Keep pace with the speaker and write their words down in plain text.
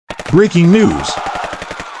Breaking news!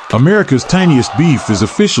 America's tiniest beef is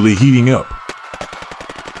officially heating up.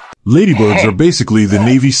 Ladybugs are basically the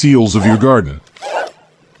Navy SEALs of your garden.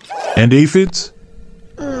 And aphids?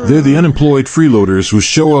 They're the unemployed freeloaders who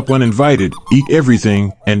show up uninvited, eat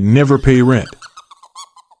everything, and never pay rent.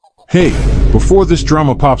 Hey, before this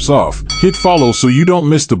drama pops off, hit follow so you don't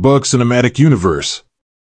miss the bug cinematic universe.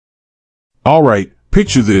 Alright,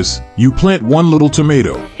 picture this, you plant one little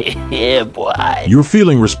tomato. Yeah, boy. You're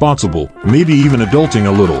feeling responsible, maybe even adulting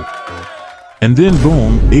a little. And then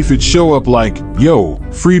boom, aphids show up like, yo,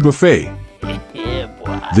 free buffet. Yeah,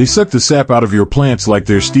 boy. They suck the sap out of your plants like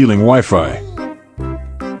they're stealing Wi-Fi.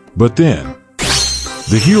 But then,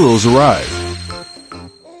 the heroes arrive.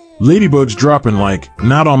 Ladybugs dropping like,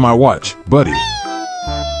 not on my watch, buddy.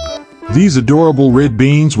 These adorable red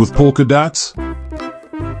beans with polka dots?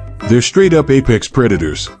 They're straight up apex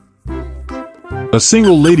predators. A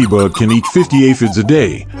single ladybug can eat 50 aphids a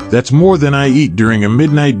day. That's more than I eat during a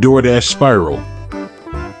midnight DoorDash spiral.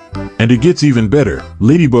 And it gets even better.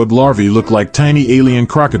 Ladybug larvae look like tiny alien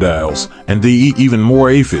crocodiles, and they eat even more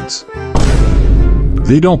aphids.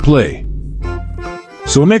 They don't play.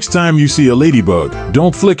 So next time you see a ladybug,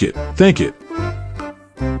 don't flick it, thank it.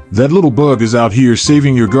 That little bug is out here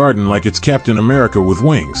saving your garden like it's Captain America with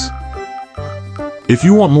wings. If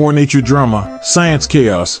you want more nature drama, science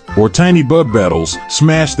chaos, or tiny bug battles,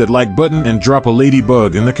 smash that like button and drop a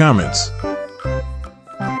ladybug in the comments.